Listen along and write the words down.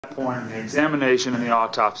point in the examination and the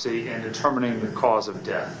autopsy in determining the cause of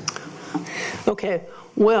death? Okay,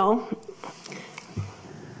 well,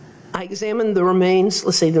 I examined the remains.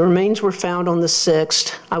 Let's see, the remains were found on the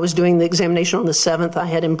 6th. I was doing the examination on the 7th. I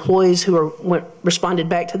had employees who responded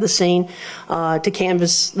back to the scene to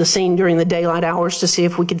canvass the scene during the daylight hours to see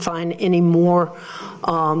if we could find any more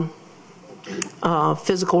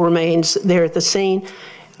physical remains there at the scene.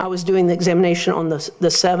 I was doing the examination on the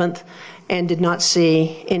 7th and did not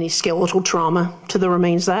see any skeletal trauma to the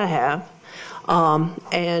remains that I have,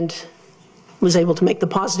 and was able to make the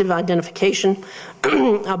positive identification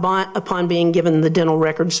upon being given the dental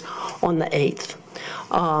records on the 8th.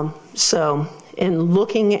 So in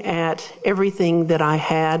looking at everything that I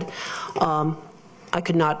had, I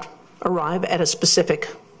could not arrive at a specific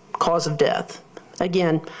cause of death.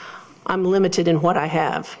 Again, I'm limited in what I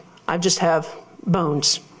have. I just have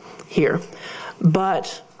bones here.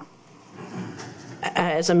 But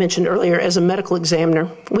as I mentioned earlier, as a medical examiner,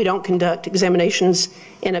 we don't conduct examinations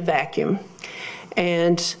in a vacuum.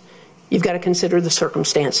 And you've got to consider the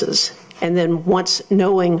circumstances. And then once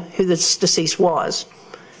knowing who this deceased was,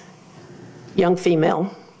 young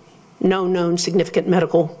female, no known significant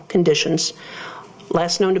medical conditions,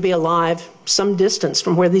 last known to be alive some distance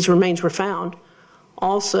from where these remains were found.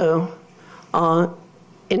 Also,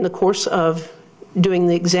 in the course of doing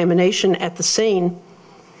the examination at the scene,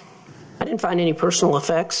 I didn't find any personal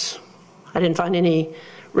effects. I didn't find any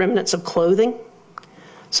remnants of clothing.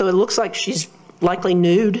 So it looks like she's likely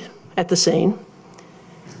nude at the scene.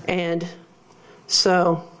 And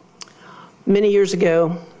so many years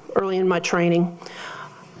ago, early in my training,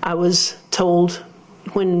 I was told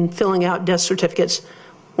when filling out death certificates,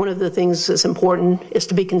 one of the things that's important is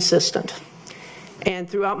to be consistent. And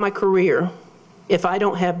throughout my career, if I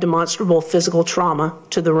don't have demonstrable physical trauma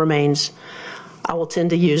to the remains, I will tend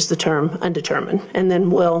to use the term undetermined, and then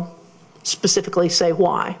will specifically say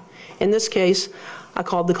why. In this case, I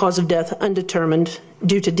called the cause of death undetermined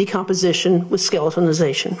due to decomposition with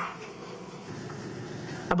skeletonization.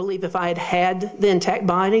 I believe if I had had the intact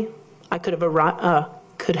body, I could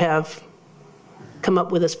have come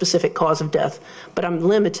up with a specific cause of death, but I'm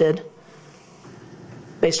limited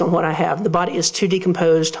based on what I have. The body is too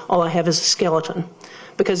decomposed. All I have is a skeleton.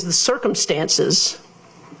 Because the circumstances,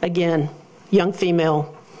 again, young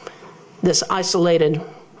female, this isolated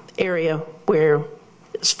area where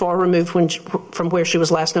it's far removed from where she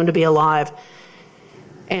was last known to be alive,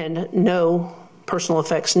 and no personal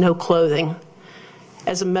effects, no clothing.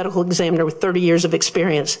 As a medical examiner with 30 years of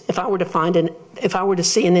experience, if I were to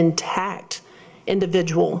see an intact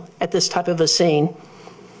individual at this type of a scene,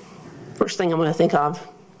 first thing I'm going to think of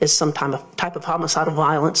is some type of homicidal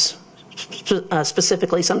violence,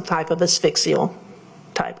 specifically some type of asphyxial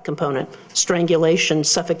type component, strangulation,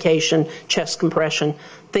 suffocation, chest compression,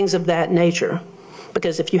 things of that nature.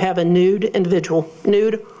 Because if you have a nude individual,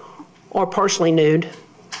 nude or partially nude,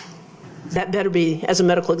 that better be, as a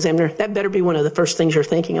medical examiner, that better be one of the first things you're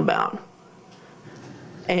thinking about.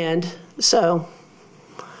 And so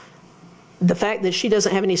the fact that she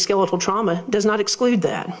doesn't have any skeletal trauma does not exclude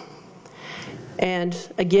that. And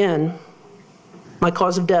again, my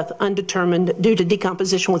cause of death undetermined due to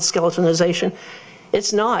decomposition with skeletonization.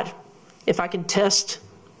 It's not, if I could test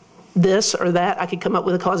this or that, I could come up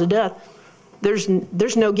with a cause of death. There's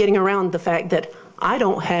no getting around the fact that I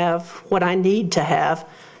don't have what I need to have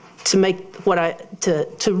to make to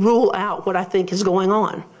rule out what I think is going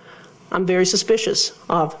on. I'm very suspicious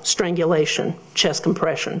of strangulation, chest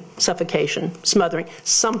compression, suffocation, smothering,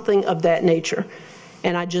 something of that nature.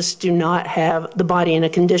 And I just do not have the body in a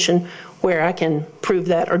condition where I can prove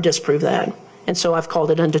that or disprove that. And so I've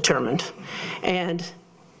called it undetermined. And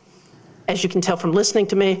as you can tell from listening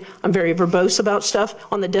to me, I'm very verbose about stuff.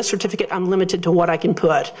 On the death certificate, I'm limited to what I can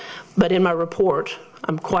put. But in my report,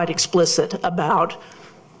 I'm quite explicit about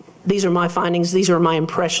these are my findings, these are my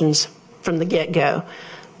impressions from the get-go.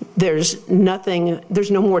 There's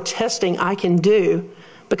no more testing I can do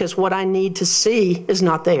because what I need to see is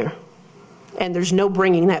not there. And there's no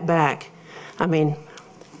bringing that back. I mean,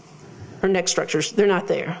 her neck structures, they're not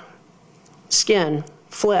there. Skin,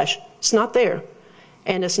 flesh, it's not there.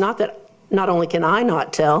 And it's not that not only can I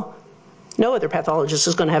not tell, no other pathologist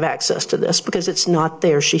is going to have access to this because it's not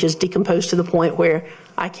there. She has decomposed to the point where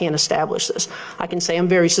I can't establish this. I can say I'm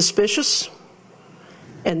very suspicious,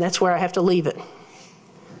 and that's where I have to leave it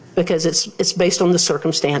because it's based on the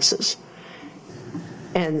circumstances.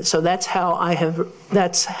 And so that's how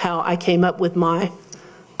I came up with my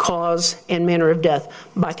cause and manner of death.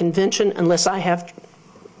 By convention, unless I have,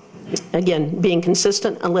 again, being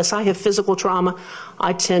consistent, unless I have physical trauma,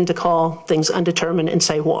 I tend to call things undetermined and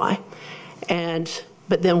say why. And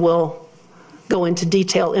but then we'll go into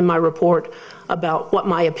detail in my report about what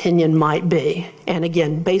my opinion might be. And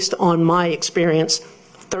again, based on my experience,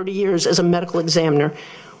 30 years as a medical examiner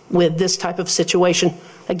with this type of situation,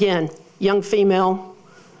 again, young female,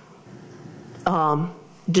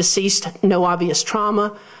 deceased, no obvious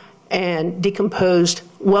trauma, and decomposed,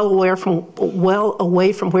 well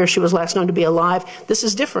away from where she was last known to be alive. This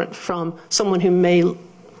is different from someone who may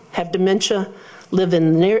have dementia, live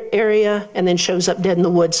in the area, and then shows up dead in the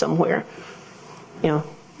woods somewhere. You know,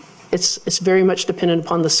 it's very much dependent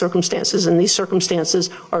upon the circumstances, and these circumstances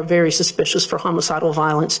are very suspicious for homicidal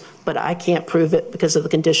violence, but I can't prove it because of the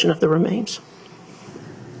condition of the remains.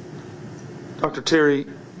 Dr. Terry,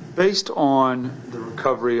 based on the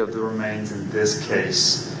recovery of the remains in this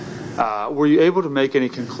case, were you able to make any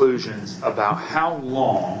conclusions about how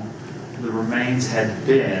long the remains had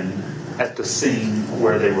been at the scene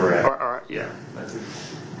where they were at? Yeah, that's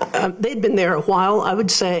it. They'd been there a while, I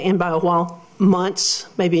would say, and by a while, months,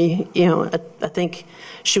 maybe, you know, I think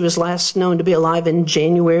she was last known to be alive in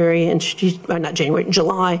January, and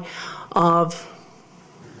July of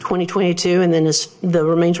 2022, and then the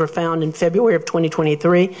remains were found in February of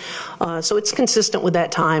 2023. So it's consistent with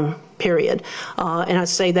that time period. And I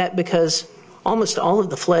say that because almost all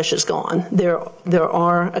of the flesh is gone. There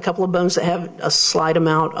are a couple of bones that have a slight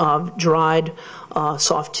amount of dried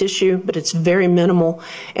soft tissue, but it's very minimal,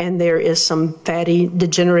 and there is some fatty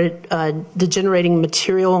degenerating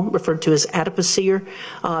material referred to as adipocere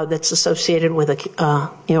that's associated with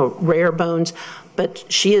rare bones, but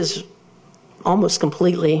she is almost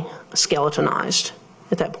completely skeletonized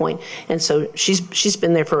at that point, and so she's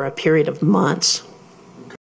been there for a period of months.